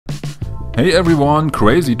Hey everyone,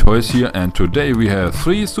 CrazyToys here, and today we have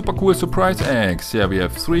 3 super cool surprise eggs. Yeah, we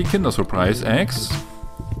have 3 Kinder Surprise eggs.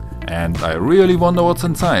 And I really wonder what's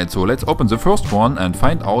inside, so let's open the first one and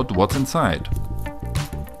find out what's inside.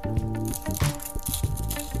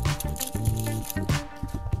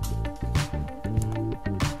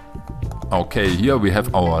 Okay, here we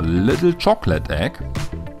have our little chocolate egg.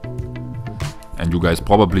 And you guys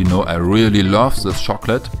probably know I really love this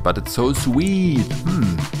chocolate, but it's so sweet.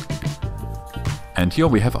 And here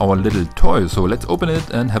we have our little toy, so let's open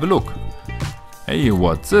it and have a look. Hey,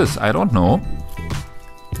 what's this? I don't know.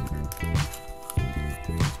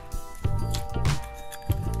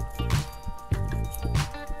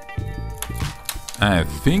 I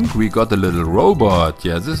think we got a little robot.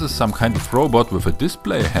 Yeah, this is some kind of robot with a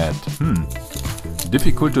display head.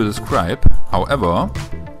 Difficult to describe. However,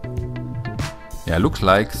 yeah, looks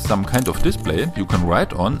like some kind of display you can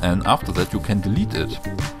write on, and after that you can delete it.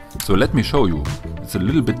 So let me show you. It's a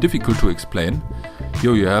little bit difficult to explain.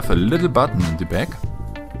 Here you have a little button in the back.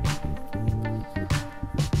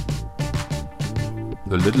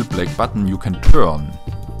 The little black button you can turn.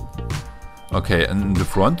 Okay, and in the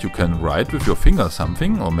front you can write with your finger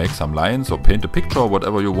something, or make some lines, or paint a picture, or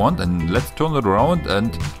whatever you want. And let's turn it around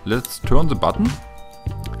and let's turn the button.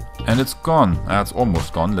 And it's gone. It's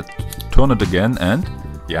almost gone. Let's turn it again and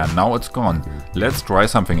yeah, now it's gone. Let's try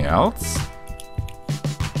something else.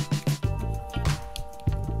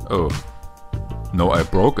 Oh, no, I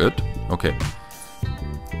broke it. Okay.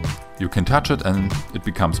 You can touch it and it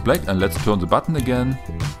becomes black, and let's turn the button again.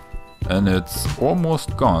 And it's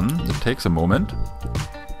almost gone. It takes a moment.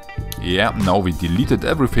 Yeah, now we deleted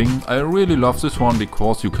everything. I really love this one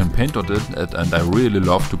because you can paint on it, and I really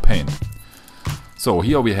love to paint. So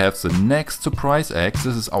here we have the next surprise egg.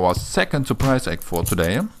 This is our second surprise egg for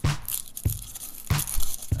today.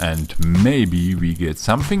 And maybe we get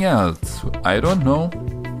something else. I don't know.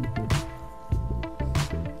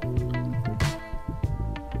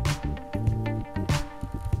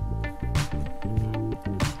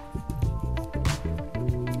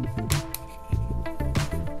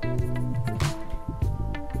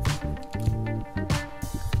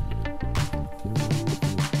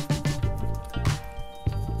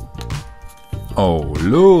 Oh,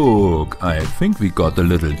 look! I think we got a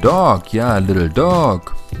little dog. Yeah, a little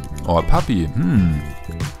dog. Or a puppy.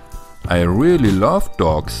 I really love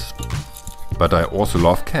dogs. But I also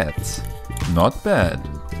love cats. Not bad.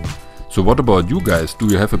 So what about you guys? Do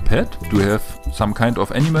you have a pet? Do you have some kind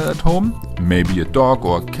of animal at home? Maybe a dog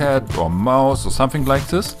or a cat or mouse or something like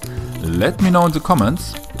this? Let me know in the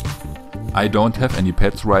comments. I don't have any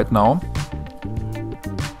pets right now.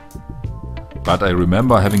 But I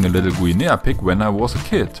remember having a little Guinea pig when I was a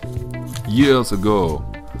kid. Years ago.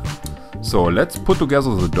 So let's put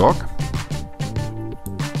together the dog.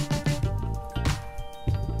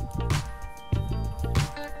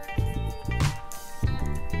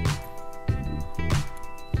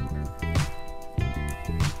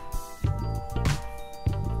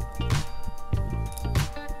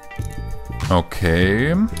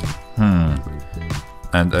 Okay.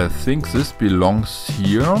 And I think this belongs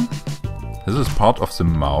here. This is part of the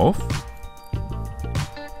mouth.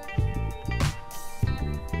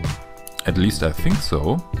 At least I think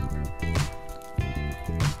so.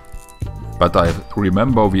 But I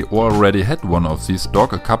remember we already had one of these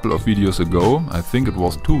dogs a couple of videos ago. I think it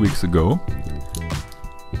was 2 weeks ago.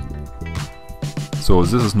 So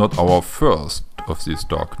this is not our first of this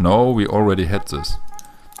dog. No, we already had this.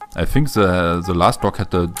 I think the last dog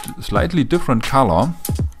had a slightly different color.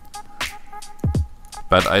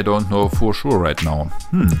 But I don't know for sure right now.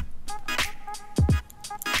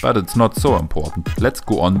 But it's not so important. Let's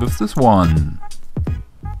go on with this one.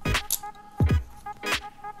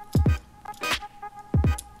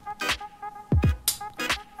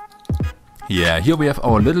 Yeah, here we have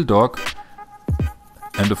our little dog.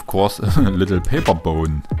 And of course a little paper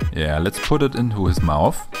bone. Yeah, let's put it into his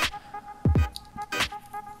mouth.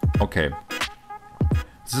 Okay.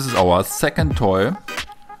 This is our second toy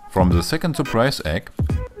from the second surprise egg.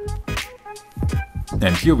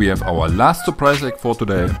 And here we have our last surprise egg for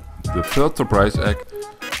today, the third surprise egg.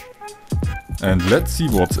 And let's see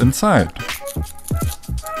what's inside.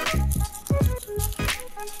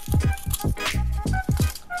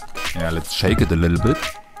 Yeah, let's shake it a little bit.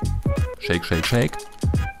 Shake, shake, shake.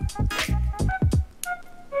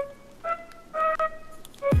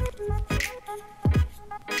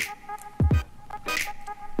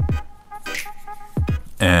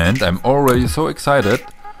 And I'm already so excited.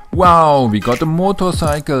 Wow, we got a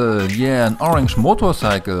motorcycle! Yeah, an orange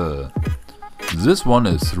motorcycle! This one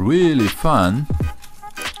is really fun.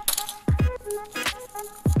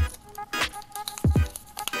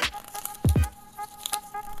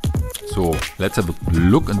 So, let's have a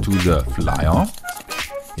look into the flyer.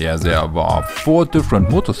 Yeah, there were 4 different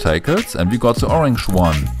motorcycles and we got the orange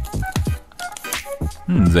one.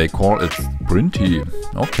 They call it Sprinty.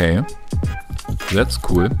 Okay, that's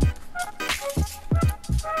cool.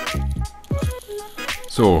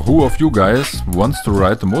 So, who of you guys wants to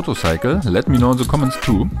ride the motorcycle? Let me know in the comments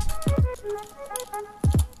too.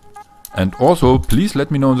 And also, please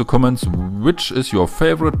let me know in the comments which is your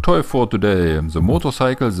favorite toy for today. The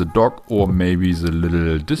motorcycle, the dog, or maybe the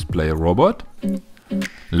little display robot.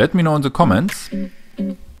 Let me know in the comments.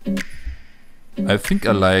 I think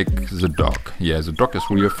I like the dog. Yeah, the dog is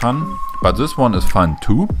really fun. But this one is fun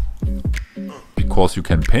too. Because you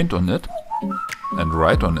can paint on it and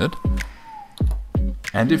write on it.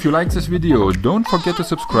 And if you like this video, don't forget to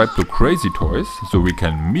subscribe to CrazyToys so we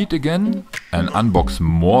can meet again and unbox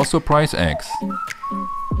more surprise eggs.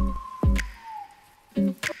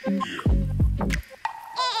 Yeah.